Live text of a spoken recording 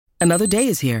Another day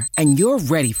is here, and you're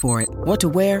ready for it. What to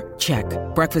wear? Check.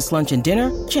 Breakfast, lunch, and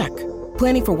dinner? Check.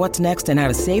 Planning for what's next and how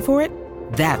to save for it?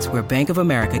 That's where Bank of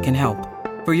America can help.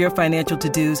 For your financial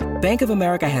to-dos, Bank of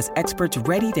America has experts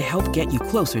ready to help get you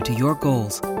closer to your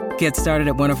goals. Get started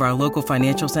at one of our local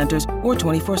financial centers or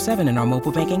 24/7 in our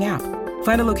mobile banking app.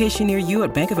 Find a location near you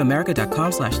at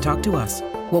bankofamerica.com/talktous.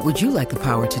 What would you like the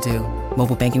power to do?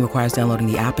 Mobile banking requires downloading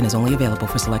the app and is only available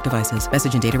for select devices.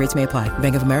 Message and data rates may apply.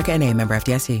 Bank of America N.A., member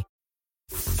FDIC.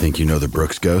 Think you know the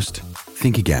Brooks Ghost?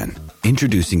 Think again.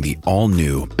 Introducing the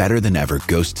all-new, better-than-ever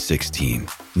Ghost 16.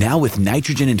 Now with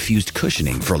nitrogen-infused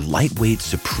cushioning for lightweight,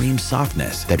 supreme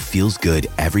softness that feels good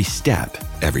every step,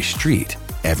 every street,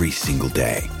 every single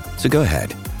day. So go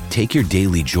ahead, take your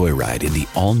daily joyride in the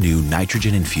all-new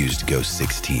nitrogen-infused Ghost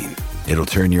 16. It'll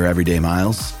turn your everyday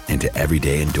miles into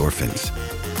everyday endorphins.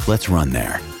 Let's run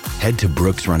there. Head to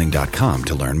brooksrunning.com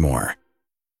to learn more.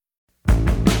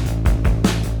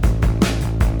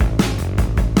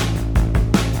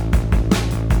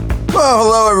 Well,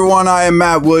 hello everyone. I am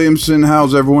Matt Williamson.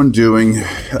 How's everyone doing?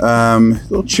 A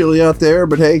little chilly out there,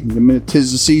 but hey,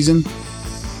 tis the season.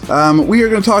 We are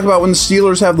going to talk about when the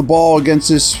Steelers have the ball against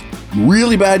this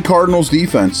really bad Cardinals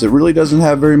defense that really doesn't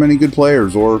have very many good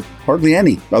players, or hardly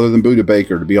any, other than Budda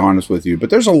Baker, to be honest with you. But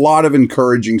there's a lot of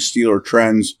encouraging Steeler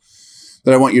trends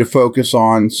that I want you to focus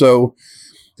on. So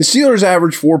the Steelers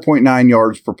average 4.9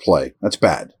 yards per play. That's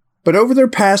bad. But over their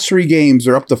past 3 games,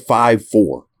 they're up to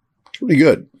 5.4. It's pretty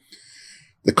good.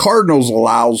 The Cardinals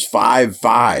allows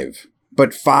 5.5,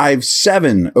 but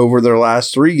 5.7 over their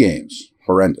last 3 games.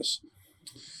 Horrendous.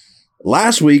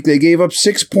 Last week, they gave up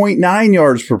 6.9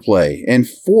 yards per play and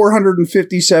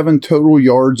 457 total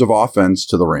yards of offense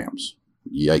to the Rams.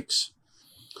 Yikes.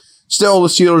 Still, the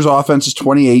Steelers' offense is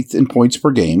 28th in points per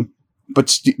game,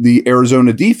 but the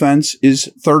Arizona defense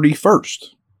is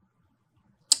 31st.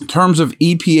 In terms of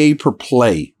EPA per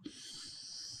play,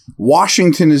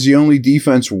 Washington is the only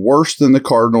defense worse than the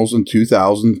Cardinals in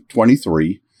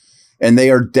 2023, and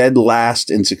they are dead last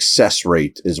in success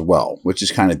rate as well, which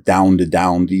is kind of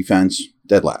down-to-down defense,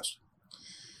 dead last.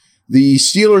 The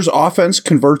Steelers' offense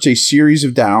converts a series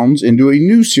of downs into a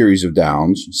new series of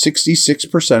downs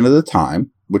 66% of the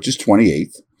time, which is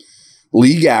 28th.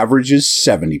 League average is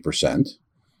 70%.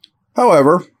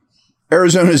 However,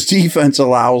 Arizona's defense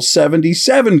allows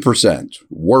 77%,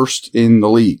 worst in the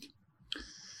league.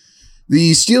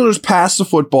 The Steelers pass the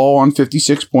football on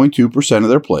 56.2% of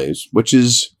their plays, which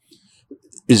is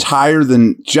higher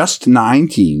than just 9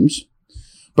 teams.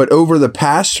 But over the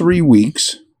past 3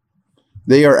 weeks,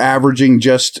 they are averaging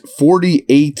just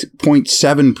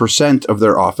 48.7% of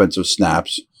their offensive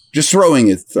snaps. Just throwing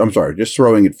it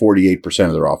 48%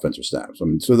 of their offensive snaps.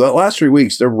 So the last 3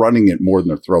 weeks, they're running it more than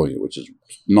they're throwing it, which is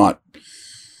not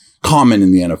common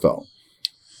in the NFL.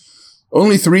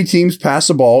 Only 3 teams pass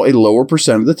the ball a lower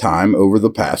percent of the time over the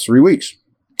past 3 weeks.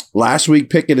 Last week,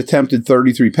 Pickett attempted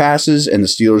 33 passes, and the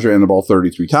Steelers ran the ball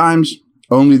 33 times.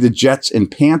 Only the Jets and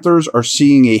Panthers are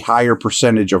seeing a higher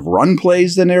percentage of run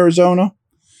plays than Arizona.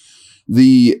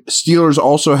 The Steelers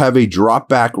also have a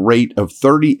drop-back rate of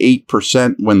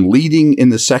 38% when leading in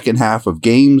the second half of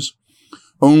games.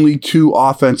 Only 2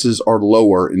 offenses are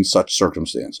lower in such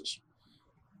circumstances.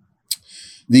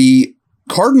 The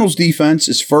Cardinals defense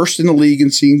is first in the league in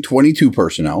seeing 22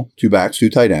 personnel, 2 backs, 2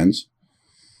 tight ends,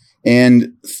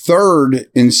 and third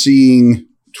in seeing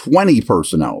 20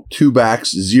 personnel, 2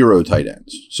 backs, 0 tight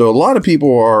ends. So a lot of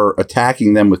people are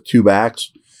attacking them with 2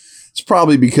 backs. It's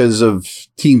probably because of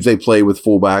teams they play with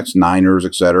fullbacks, Niners,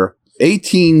 etc.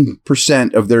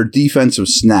 18% of their defensive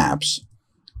snaps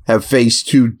have faced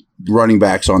 2 running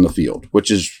backs on the field, which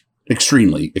is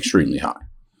extremely, extremely high.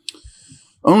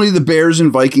 Only the Bears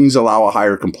and Vikings allow a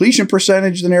higher completion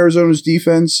percentage than Arizona's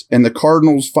defense, and the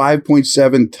Cardinals'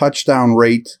 5.7 touchdown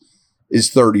rate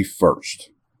is 31st.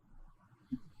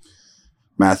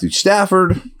 Matthew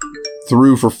Stafford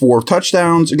threw for 4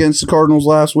 touchdowns against the Cardinals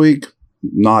last week.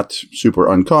 Not super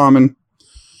uncommon.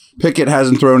 Pickett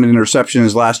hasn't thrown an interception in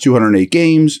his last 208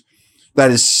 games.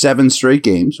 That is 7 straight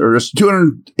games, or just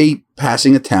 208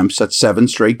 passing attempts. That's 7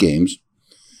 straight games.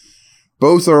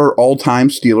 Both are all-time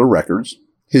Steeler records.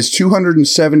 His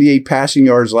 278 passing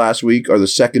yards last week are the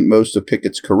second most of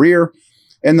Pickett's career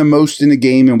and the most in a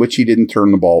game in which he didn't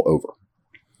turn the ball over.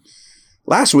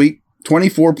 Last week,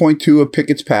 24.2 of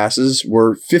Pickett's passes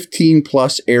were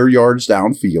 15-plus air yards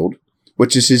downfield,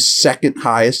 which is his second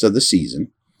highest of the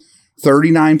season.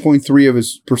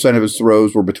 39.3% of his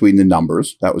throws were between the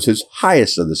numbers. That was his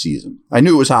highest of the season. I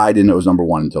knew it was high. I didn't know it was number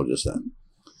 1 until just then.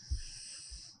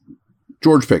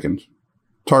 George Pickens.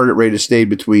 Target rate has stayed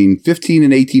between 15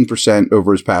 and 18%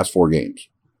 over his past 4 games.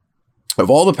 Of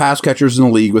all the pass catchers in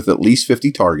the league with at least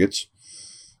 50 targets,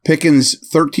 Pickens'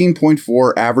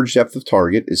 13.4 average depth of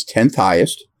target is 10th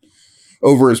highest.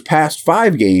 Over his past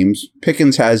 5 games,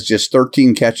 Pickens has just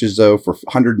 13 catches, though, for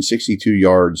 162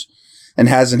 yards and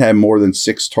hasn't had more than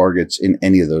 6 targets in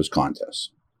any of those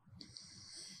contests.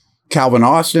 Calvin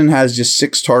Austin has just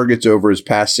 6 targets over his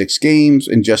past 6 games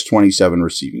and just 27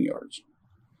 receiving yards.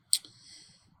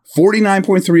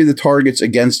 49.3 of the targets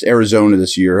against Arizona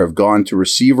this year have gone to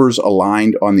receivers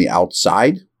aligned on the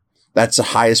outside. That's the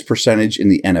highest percentage in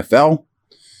the NFL.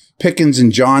 Pickens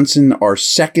and Johnson are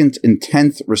 2nd and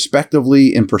 10th,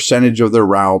 respectively, in percentage of their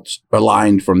routes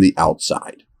aligned from the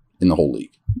outside in the whole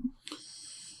league.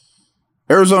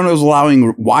 Arizona is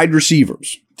allowing wide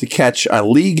receivers to catch a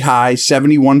league-high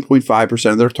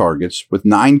 71.5% of their targets, with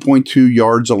 9.2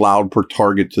 yards allowed per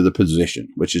target to the position,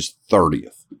 which is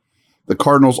 30th. The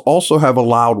Cardinals also have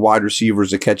allowed wide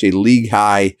receivers to catch a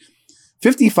league-high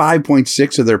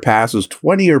 55.6 of their passes,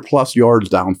 20 or plus yards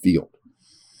downfield.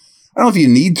 I don't know if you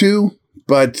need to,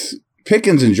 but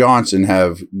Pickens and Johnson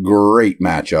have great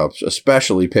matchups,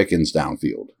 especially Pickens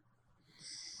downfield.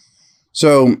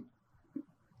 So,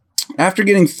 after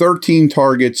getting 13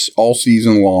 targets all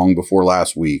season long before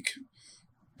last week,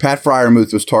 Pat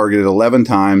Freiermuth was targeted 11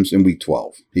 times in Week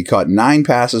 12. He caught 9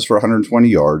 passes for 120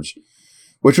 yards,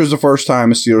 which was the first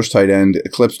time a Steelers tight end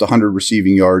eclipsed 100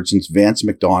 receiving yards since Vance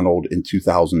McDonald in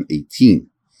 2018.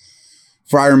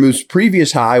 Freiermuth's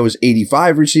previous high was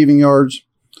 85 receiving yards.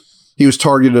 He was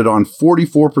targeted on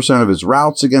 44% of his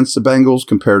routes against the Bengals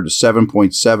compared to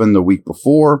 7.7 the week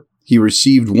before. He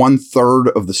received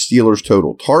 1/3 of the Steelers'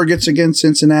 total targets against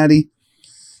Cincinnati.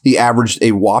 He averaged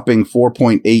a whopping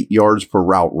 4.8 yards per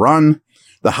route run,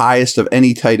 the highest of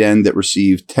any tight end that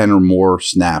received 10 or more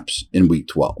snaps in Week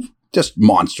 12. Just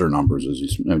monster numbers, as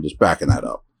he's just backing that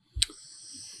up.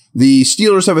 The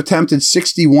Steelers have attempted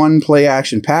 61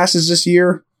 play-action passes this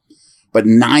year, but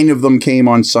 9 of them came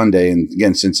on Sunday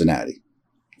against Cincinnati.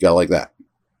 Gotta like that.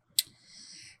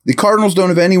 The Cardinals don't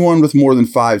have anyone with more than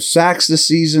 5 sacks this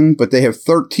season, but they have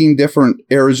 13 different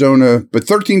Arizona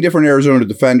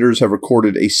defenders have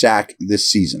recorded a sack this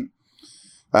season.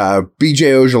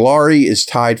 B.J. Ojulari is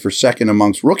tied for 2nd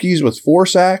amongst rookies with 4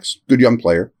 sacks. Good young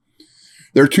player.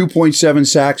 Their 2.7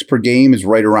 sacks per game is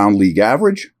right around league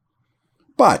average,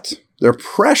 but their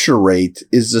pressure rate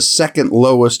is the 2nd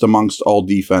lowest amongst all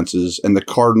defenses, and the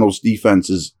Cardinals' defense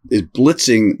is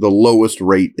blitzing the lowest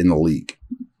rate in the league.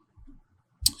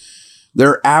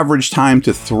 Their average time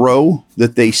to throw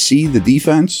that they see the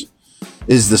defense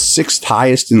is the 6th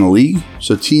highest in the league,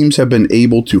 so teams have been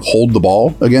able to hold the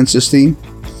ball against this team.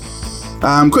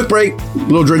 Quick break, a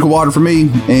little drink of water for me,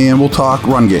 and we'll talk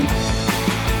run game.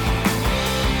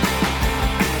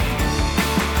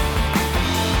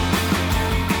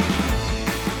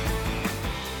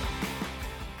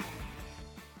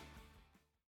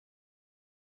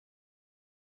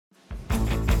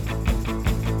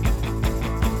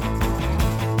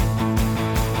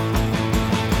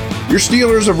 Your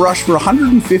Steelers have rushed for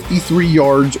 153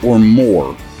 yards or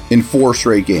more in 4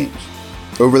 straight games.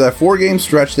 Over that 4-game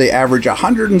stretch, they average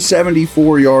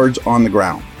 174 yards on the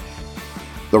ground.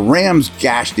 The Rams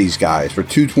gashed these guys for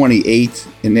 228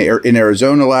 in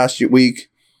Arizona last week,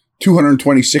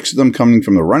 226 of them coming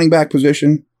from the running back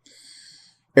position.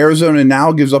 Arizona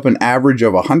now gives up an average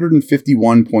of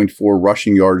 151.4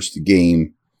 rushing yards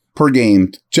per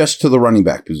game just to the running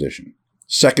back position,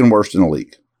 2nd worst in the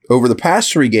league. Over the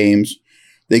past 3 games,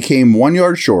 they came 1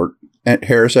 yard short, and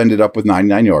Harris ended up with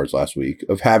 99 yards last week,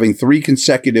 of having 3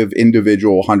 consecutive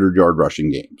individual 100-yard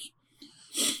rushing games.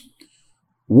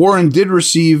 Warren did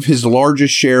receive his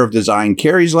largest share of design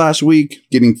carries last week,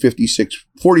 getting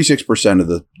 46% of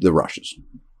the rushes.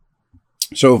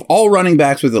 So of all running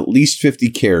backs with at least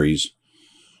 50 carries,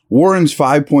 Warren's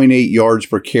 5.8 yards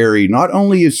per carry not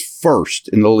only is 1st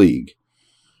in the league,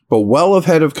 but well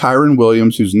ahead of Kyron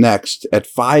Williams, who's next at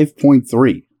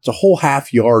 5.3. It's a whole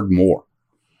half yard more.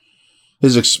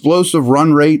 His explosive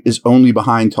run rate is only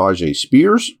behind Tajay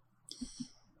Spears.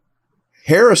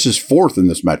 Harris is 4th in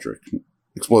this metric,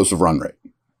 explosive run rate.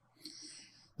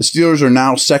 The Steelers are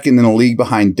now 2nd in the league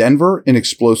behind Denver in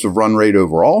explosive run rate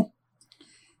overall.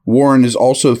 Warren is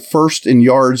also 1st in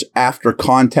yards after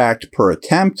contact per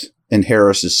attempt, and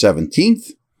Harris is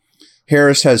 17th.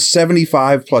 Harris has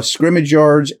 75 plus scrimmage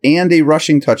yards and a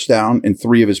rushing touchdown in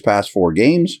 3 of his past 4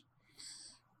 games.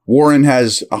 Warren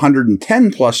has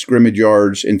 110 plus scrimmage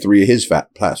yards in 3 of his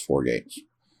past 4 games.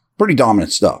 Pretty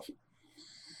dominant stuff.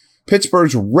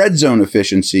 Pittsburgh's red zone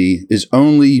efficiency is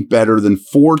only better than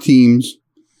 4 teams,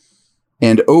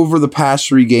 and over the past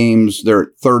 3 games, they're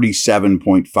at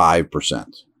 37.5%.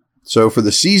 So for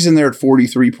the season, they're at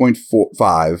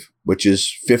 43.5, which is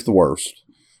 5th worst.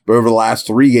 But over the last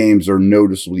 3 games, they're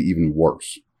noticeably even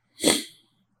worse.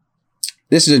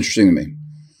 This is interesting to me.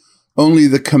 Only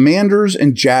the Commanders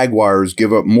and Jaguars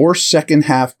give up more second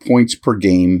half points per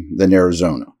game than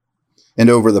Arizona. And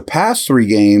over the past 3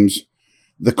 games,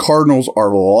 the Cardinals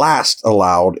are last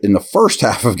allowed in the first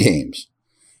half of games.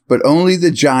 But only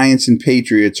the Giants and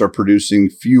Patriots are producing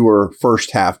fewer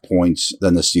first half points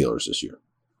than the Steelers this year.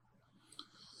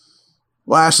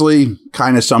 Lastly,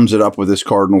 kind of sums it up with this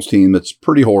Cardinals team that's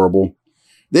pretty horrible.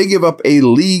 They give up a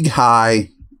league high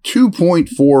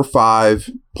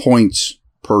 2.45 points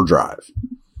per drive.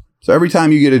 So every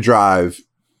time you get a drive,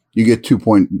 you get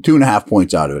 2.5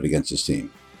 points out of it against this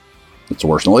team. It's the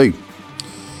worst in the league.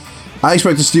 I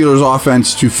expect the Steelers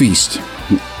offense to feast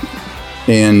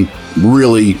and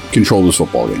really control this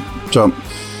football game. So,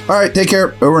 all right, take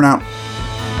care. Over and out.